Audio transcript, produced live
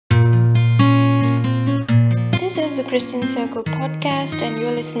This is the Christian Circle podcast, and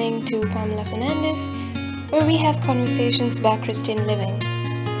you're listening to Pamela Fernandez, where we have conversations about Christian living.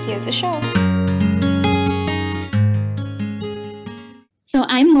 Here's the show. So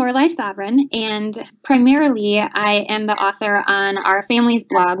I'm Lorelei Savaryn, and primarily I am the author on our family's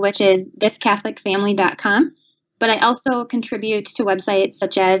blog, which is thiscatholicfamily.com. But I also contribute to websites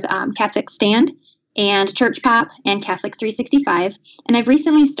such as Catholic Stand and Church Pop and Catholic 365. And I've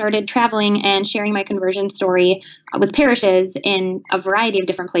recently started traveling and sharing my conversion story with parishes in a variety of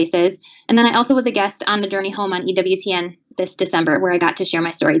different places. And then I also was a guest on the Journey Home on EWTN this December, where I got to share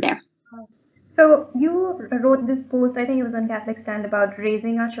my story there. So you wrote this post, I think it was on Catholic Stand, about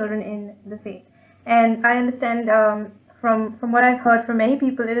raising our children in the faith. And I understand from what I've heard from many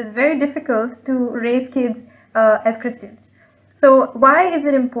people, it is very difficult to raise kids as Christians. So why is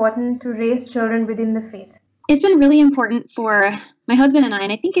it important to raise children within the faith? It's been really important for my husband and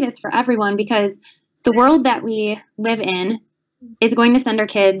I think it is for everyone, because the world that we live in is going to send our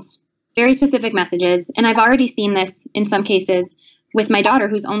kids very specific messages. And I've already seen this in some cases with my daughter,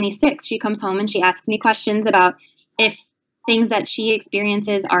 who's only 6. She comes home and she asks me questions about if things that she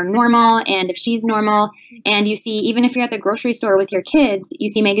experiences are normal and if she's normal. And you see, even if you're at the grocery store with your kids, you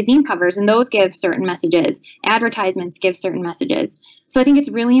see magazine covers and those give certain messages. Advertisements give certain messages. So I think it's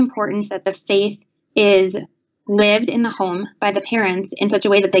really important that the faith is lived in the home by the parents in such a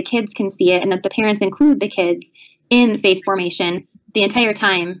way that the kids can see it, and that the parents include the kids in faith formation the entire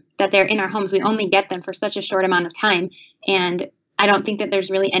time that they're in our homes. We only get them for such a short amount of time. And I don't think that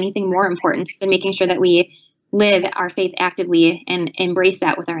there's really anything more important than making sure that we live our faith actively and embrace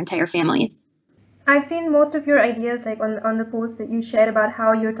that with our entire families. I've seen most of your ideas like on the post that you shared about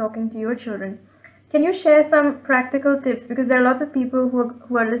how you're talking to your children. Can you share some practical tips? Because there are lots of people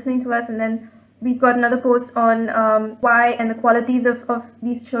who are listening to us, and then we've got another post on why and the qualities of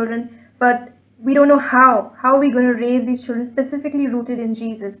these children, but we don't know how. How are we going to raise these children specifically rooted in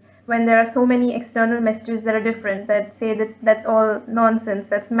Jesus when there are so many external messages that are different, that say that that's all nonsense,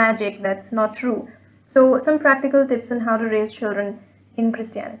 that's magic, that's not true? So some practical tips on how to raise children in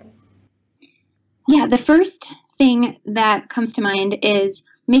Christianity. Yeah, the first thing that comes to mind is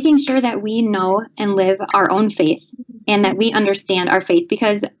making sure that we know and live our own faith and that we understand our faith,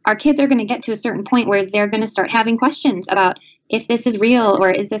 because our kids are going to get to a certain point where they're going to start having questions about if this is real, or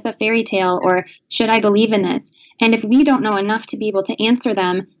is this a fairy tale, or should I believe in this? And if we don't know enough to be able to answer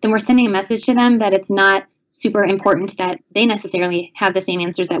them, then we're sending a message to them that it's not super important that they necessarily have the same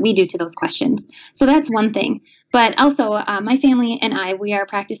answers that we do to those questions. So that's one thing. But also, my family and I, we are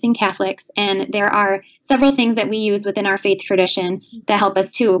practicing Catholics, and there are several things that we use within our faith tradition that help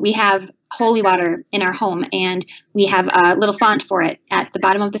us too. We have holy water in our home, and we have a little font for it at the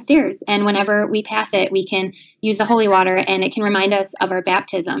bottom of the stairs. And whenever we pass it, we can use the holy water, and it can remind us of our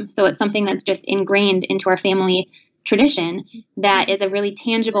baptism. So it's something that's just ingrained into our family tradition that is a really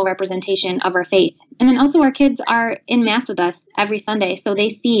tangible representation of our faith. And then also our kids are in Mass with us every Sunday, so they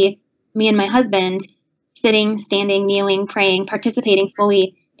see me and my husband sitting, standing, kneeling, praying, participating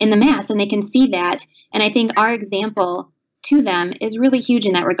fully in the Mass, and they can see that. And I think our example to them is really huge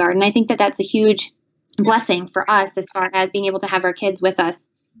in that regard. And I think that that's a huge blessing for us as far as being able to have our kids with us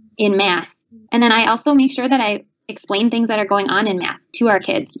in Mass. And then I also make sure that I explain things that are going on in Mass to our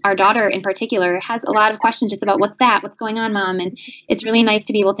kids. Our daughter in particular has a lot of questions just about what's going on, Mom? And it's really nice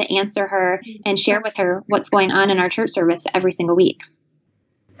to be able to answer her and share with her what's going on in our church service every single week.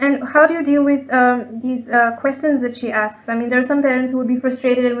 And how do you deal with these questions that she asks? I mean, there are some parents who would be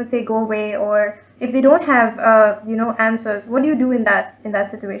frustrated and would say, go away, or if they don't have, answers, what do you do in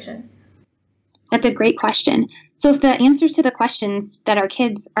that situation? That's a great question. So if the answers to the questions that our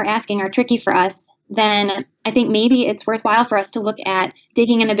kids are asking are tricky for us, then I think maybe it's worthwhile for us to look at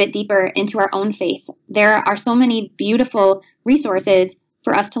digging in a bit deeper into our own faith. There are so many beautiful resources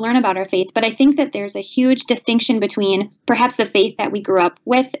for us to learn about our faith, but I think that there's a huge distinction between perhaps the faith that we grew up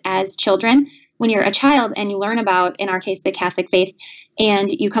with as children. When you're a child and you learn about, in our case, the Catholic faith, and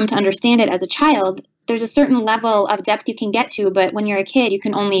you come to understand it as a child, there's a certain level of depth you can get to, but when you're a kid, you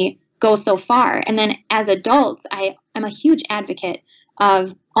can only go so far. And then as adults, I am a huge advocate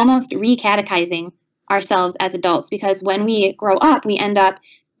of almost re-catechizing ourselves as adults, because when we grow up, we end up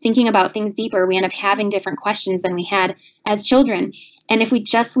thinking about things deeper. We end up having different questions than we had as children. And if we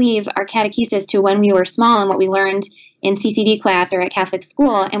just leave our catechesis to when we were small and what we learned in CCD class or at Catholic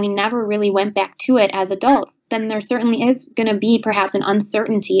school, and we never really went back to it as adults, then there certainly is going to be perhaps an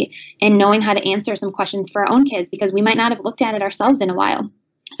uncertainty in knowing how to answer some questions for our own kids, because we might not have looked at it ourselves in a while.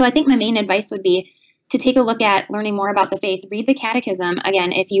 So I think my main advice would be to take a look at learning more about the faith. Read the Catechism,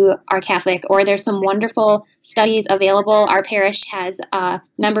 again, if you are Catholic, or there's some wonderful studies available. Our parish has a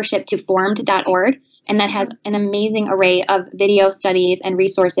membership to formed.org, and that has an amazing array of video studies and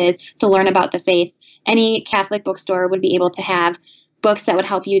resources to learn about the faith. Any Catholic bookstore would be able to have books that would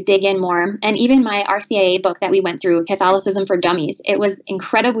help you dig in more. And even my RCIA book that we went through, Catholicism for Dummies, it was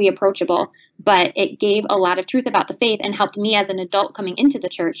incredibly approachable, but it gave a lot of truth about the faith and helped me as an adult coming into the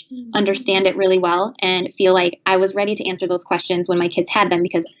church understand it really well and feel like I was ready to answer those questions when my kids had them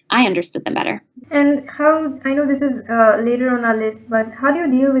because I understood them better. And how, I know this is later on our list, but how do you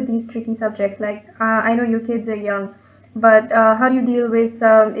deal with these tricky subjects? Like, I know your kids are young, but how do you deal with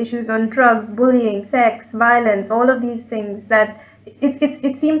issues on drugs, bullying, sex, violence, all of these things that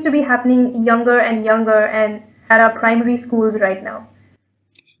it seems to be happening younger and younger and at our primary schools right now?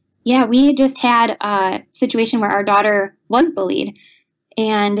 Yeah, we just had a situation where our daughter was bullied,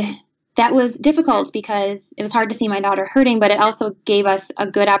 and that was difficult because it was hard to see my daughter hurting, but it also gave us a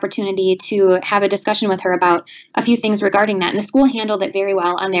good opportunity to have a discussion with her about a few things regarding that. And the school handled it very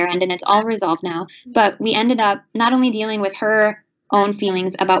well on their end, and it's all resolved now. But we ended up not only dealing with her own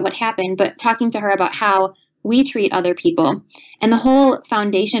feelings about what happened, but talking to her about how we treat other people. And the whole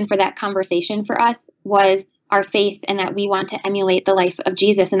foundation for that conversation for us was our faith and that we want to emulate the life of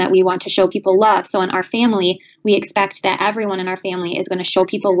Jesus and that we want to show people love. So in our family, we expect that everyone in our family is going to show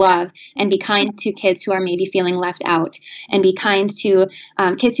people love and be kind to kids who are maybe feeling left out and be kind to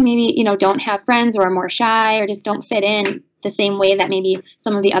kids who maybe, don't have friends or are more shy or just don't fit in the same way that maybe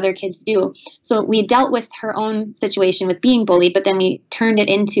some of the other kids do. So we dealt with her own situation with being bullied, but then we turned it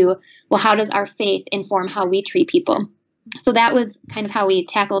into, well, how does our faith inform how we treat people? So that was kind of how we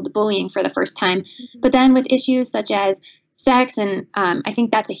tackled bullying for the first time. But then with issues such as sex, and I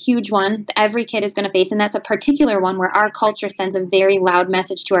think that's a huge one that every kid is going to face. And that's a particular one where our culture sends a very loud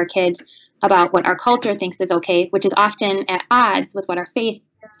message to our kids about what our culture thinks is okay, which is often at odds with what our faith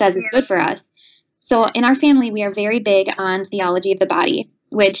says is good for us. So in our family, we are very big on theology of the body,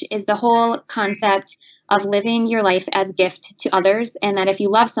 which is the whole concept of living your life as gift to others, and that if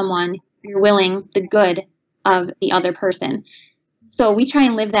you love someone, you're willing the good of the other person. So we try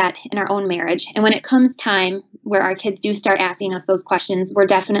and live that in our own marriage. And when it comes time where our kids do start asking us those questions, we're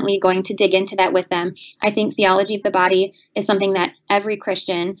definitely going to dig into that with them. I think theology of the body is something that every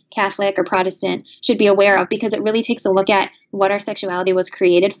Christian, Catholic or Protestant, should be aware of because it really takes a look at what our sexuality was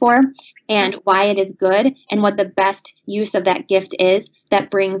created for and why it is good and what the best use of that gift is that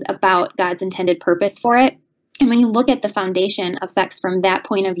brings about God's intended purpose for it. And when you look at the foundation of sex from that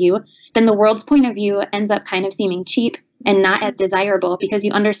point of view, then the world's point of view ends up kind of seeming cheap and not as desirable because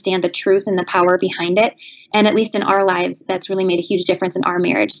you understand the truth and the power behind it. And at least in our lives, that's really made a huge difference in our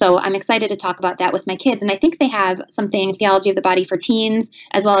marriage. So I'm excited to talk about that with my kids. And I think they have something, theology of the body for teens,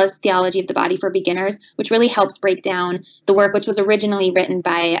 as well as theology of the body for beginners, which really helps break down the work, which was originally written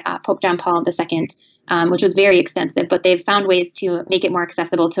by Pope John Paul II, which was very extensive, but they've found ways to make it more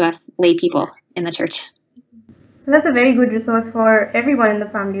accessible to us lay people in the church. So that's a very good resource for everyone in the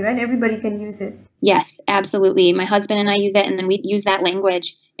family, right? Everybody can use it. Yes, absolutely. My husband and I use it, and then we use that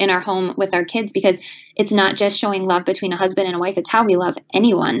language in our home with our kids because it's not just showing love between a husband and a wife. It's how we love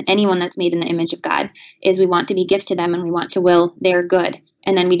anyone that's made in the image of God, is we want to be gift to them and we want to will their good.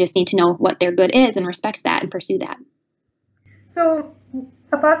 And then we just need to know what their good is and respect that and pursue that. So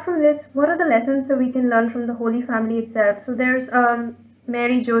apart from this, what are the lessons that we can learn from the Holy Family itself? So there's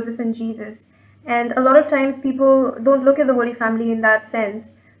Mary, Joseph, and Jesus. And a lot of times people don't look at the Holy Family in that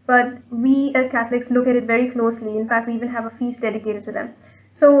sense, but we as Catholics look at it very closely. In fact, we even have a feast dedicated to them.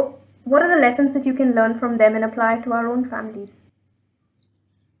 So what are the lessons that you can learn from them and apply to our own families?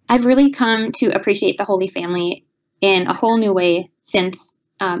 I've really come to appreciate the Holy Family in a whole new way since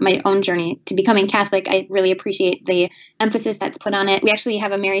my own journey to becoming Catholic. I really appreciate the emphasis that's put on it. We actually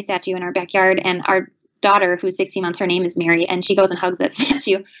have a Mary statue in our backyard, and our daughter, who's 16 months, her name is Mary, and she goes and hugs that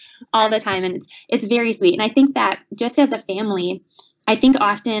statue all the time, and it's very sweet. And I think that just as a family, I think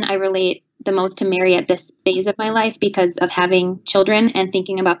often I relate the most to Mary at this phase of my life because of having children and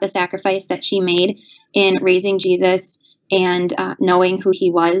thinking about the sacrifice that she made in raising Jesus and knowing who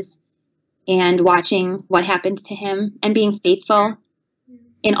he was and watching what happened to him and being faithful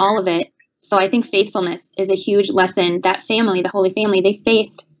in all of it. So I think faithfulness is a huge lesson. That family, the Holy Family, they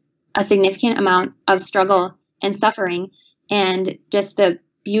faced a significant amount of struggle and suffering, and just the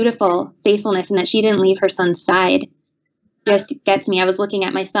beautiful faithfulness and that she didn't leave her son's side just gets me. I was looking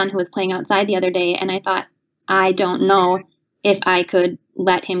at my son who was playing outside the other day, and I thought, I don't know if I could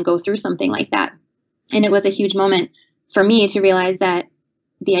let him go through something like that. And it was a huge moment for me to realize that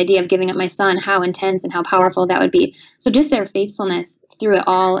the idea of giving up my son, how intense and how powerful that would be. So just their faithfulness through it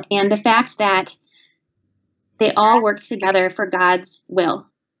all, and the fact that they all worked together for God's will.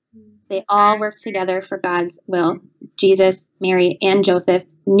 They all worked together for God's will. Jesus, Mary, and Joseph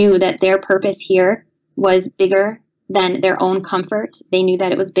knew that their purpose here was bigger than their own comfort. They knew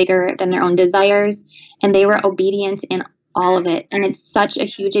that it was bigger than their own desires, and they were obedient in all of it. And it's such a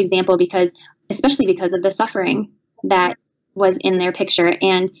huge example especially because of the suffering that was in their picture.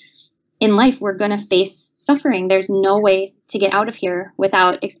 And in life, we're going to face suffering. There's no way to get out of here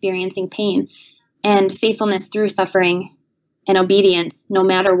without experiencing pain. And faithfulness through suffering and obedience, no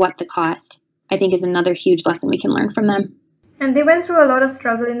matter what the cost, I think is another huge lesson we can learn from them. And they went through a lot of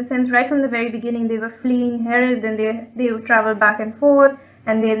struggle in the sense right from the very beginning. They were fleeing Herod, then they traveled back and forth,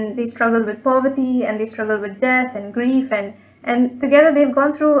 and then they struggled with poverty, and they struggled with death and grief, and together they've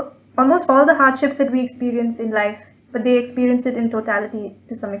gone through almost all the hardships that we experience in life, but they experienced it in totality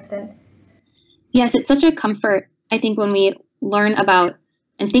to some extent. Yes, it's such a comfort, I think, when we learn about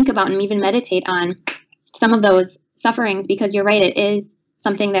and think about and even meditate on some of those sufferings, because you're right, it is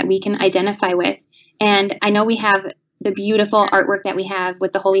something that we can identify with. And I know we have the beautiful artwork that we have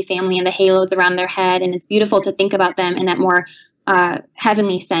with the Holy Family and the halos around their head, and it's beautiful to think about them in that more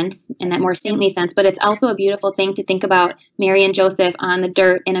heavenly sense, in that more saintly sense, but it's also a beautiful thing to think about Mary and Joseph on the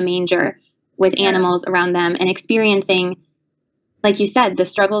dirt in a manger with animals around them and experiencing, like you said, the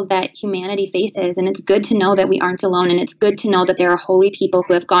struggles that humanity faces. And it's good to know that we aren't alone, and it's good to know that there are holy people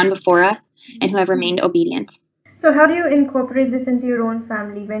who have gone before us and who have remained obedient. So how do you incorporate this into your own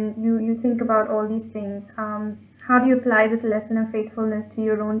family when you think about all these things? How do you apply this lesson of faithfulness to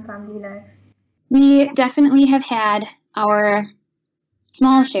your own family life? We definitely have had our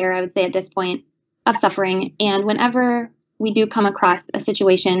small share, I would say at this point, of suffering. And whenever we do come across a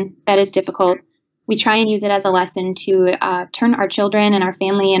situation that is difficult, we try and use it as a lesson to turn our children and our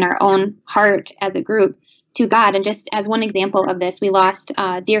family and our own heart as a group to God. And just as one example of this, we lost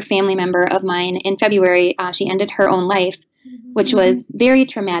a dear family member of mine in February. She ended her own life, which was very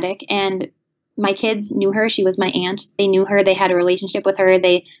traumatic. And my kids knew her. She was my aunt. They knew her. They had a relationship with her.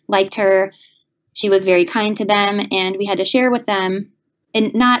 They liked her. She was very kind to them. And we had to share with them,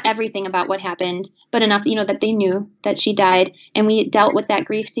 and not everything about what happened, but enough, that they knew that she died. And we dealt with that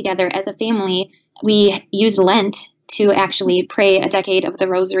grief together as a family. We used Lent to actually pray a decade of the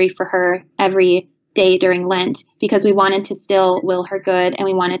rosary for her every day during Lent, because we wanted to still will her good, and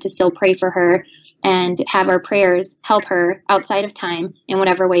we wanted to still pray for her and have our prayers help her outside of time in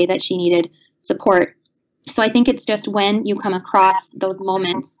whatever way that she needed support. So I think it's just when you come across those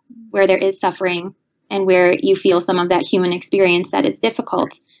moments where there is suffering and where you feel some of that human experience that is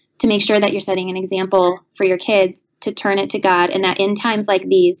difficult, to make sure that you're setting an example for your kids to turn it to God, and that in times like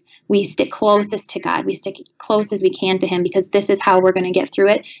these, we stick closest to God. We stick close as we can to Him, because this is how we're going to get through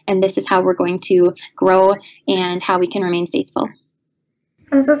it, and this is how we're going to grow and how we can remain faithful.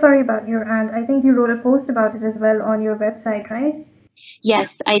 I'm so sorry about your aunt. I think you wrote a post about it as well on your website, right?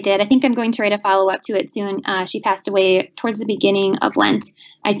 Yes, I did. I think I'm going to write a follow-up to it soon. She passed away towards the beginning of Lent,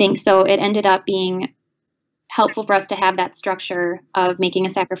 I think. So it ended up being helpful for us to have that structure of making a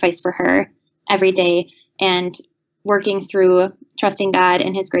sacrifice for her every day and working through trusting God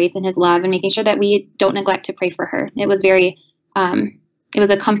and His grace and His love, and making sure that we don't neglect to pray for her. It was it was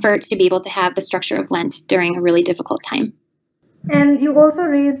a comfort to be able to have the structure of Lent during a really difficult time. And you also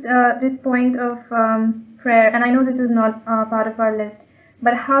raised this point of prayer, and I know this is not part of our list,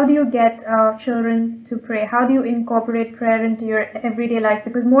 but how do you get children to pray? How do you incorporate prayer into your everyday life?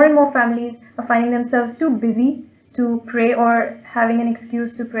 Because more and more families are finding themselves too busy to pray or having an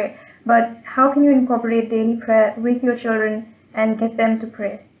excuse to pray. But how can you incorporate daily prayer with your children and get them to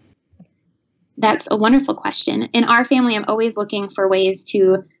pray? That's a wonderful question. In our family, I'm always looking for ways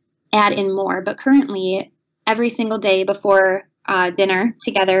to add in more. But currently, every single day before dinner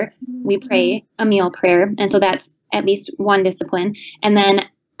together, we pray a meal prayer. And so that's at least one discipline. And then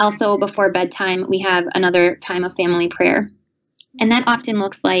also before bedtime, we have another time of family prayer. And that often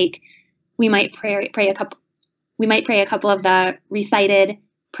looks like we might pray a couple of the recited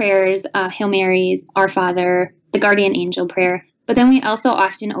prayers, Hail Marys, Our Father, the Guardian Angel prayer. But then we also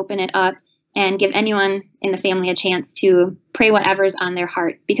often open it up and give anyone in the family a chance to pray whatever's on their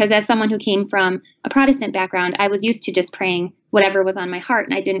heart. Because as someone who came from a Protestant background, I was used to just praying whatever was on my heart,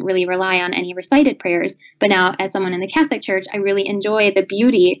 and I didn't really rely on any recited prayers. But now, as someone in the Catholic Church, I really enjoy the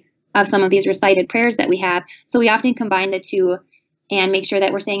beauty of some of these recited prayers that we have. So we often combine the two and make sure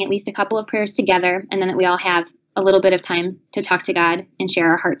that we're saying at least a couple of prayers together, and then that we all have a little bit of time to talk to God and share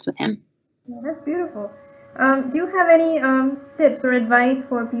our hearts with Him. Yeah, that's beautiful. Do you have any tips or advice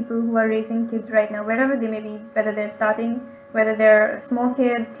for people who are raising kids right now, wherever they may be, whether they're starting, whether they're small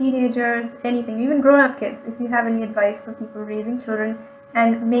kids, teenagers, anything, even grown-up kids? If you have any advice for people raising children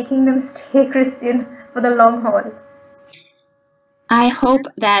and making them stay Christian for the long haul. I hope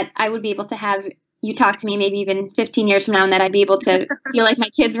that I would be able to have you talk to me maybe even 15 years from now, and that I'd be able to feel like my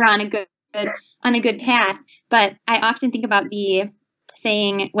kids were on a good on a good path. But I often think about the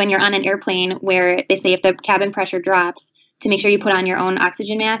saying when you're on an airplane where they say if the cabin pressure drops, to make sure you put on your own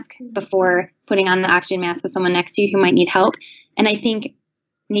oxygen mask before putting on the oxygen mask of someone next to you who might need help. And I think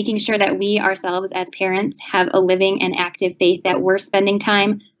making sure that we ourselves as parents have a living and active faith, that we're spending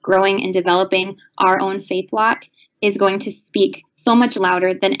time growing and developing our own faith walk, is going to speak so much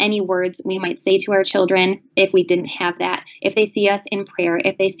louder than any words we might say to our children if we didn't have that. If they see us in prayer,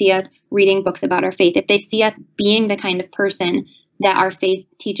 if they see us reading books about our faith, if they see us being the kind of person that our faith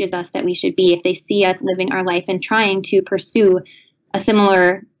teaches us that we should be, if they see us living our life and trying to pursue a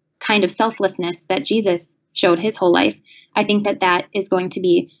similar kind of selflessness that Jesus showed his whole life, I think that that is going to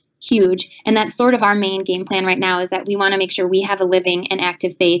be huge. And that's sort of our main game plan right now, is that we want to make sure we have a living and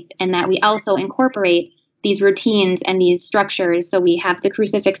active faith, and that we also incorporate these routines and these structures. So we have the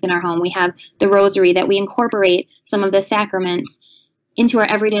crucifix in our home, we have the rosary, that we incorporate some of the sacraments into our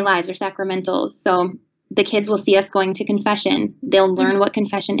everyday lives, or sacramentals. So the kids will see us going to confession. They'll learn what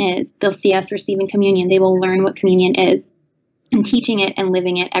confession is. They'll see us receiving communion. They will learn what communion is. And teaching it and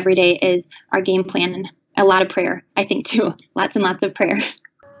living it every day is our game plan. And a lot of prayer, I think, too. Lots and lots of prayer.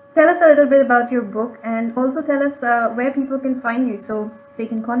 Tell us a little bit about your book, and also tell us where people can find you so they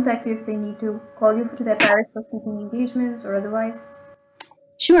can contact you if they need to call you to their parish for speaking engagements or otherwise.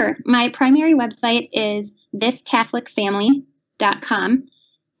 Sure. My primary website is thiscatholicfamily.com.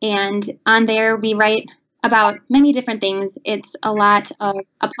 And on there, we write about many different things. It's a lot of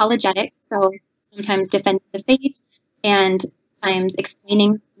apologetics, so sometimes defending the faith and sometimes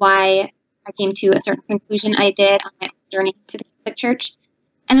explaining why I came to a certain conclusion I did on my journey to the Catholic Church.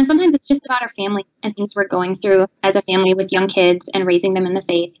 And then sometimes it's just about our family and things we're going through as a family with young kids and raising them in the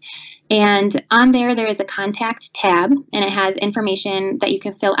faith. And on there is a contact tab, and it has information that you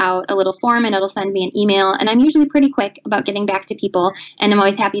can fill out, a little form, and it'll send me an email. And I'm usually pretty quick about getting back to people, and I'm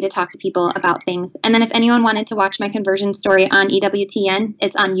always happy to talk to people about things. And then if anyone wanted to watch my conversion story on EWTN,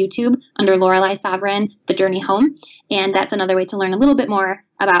 it's on YouTube under Lorelei Savaryn, The Journey Home. And that's another way to learn a little bit more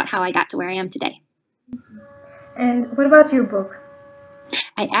about how I got to where I am today. And what about your book?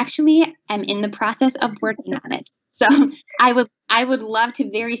 I actually am in the process of working on it. So I would love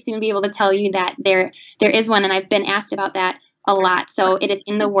to very soon be able to tell you that there is one, and I've been asked about that a lot. So it is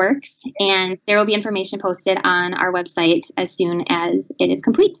in the works, and there will be information posted on our website as soon as it is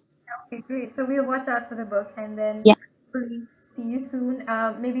complete. Okay, great. So we'll watch out for the book, and then hopefully see you soon.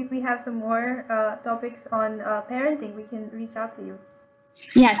 Maybe if we have some more topics on parenting, we can reach out to you.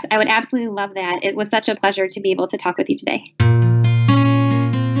 Yes, I would absolutely love that. It was such a pleasure to be able to talk with you today.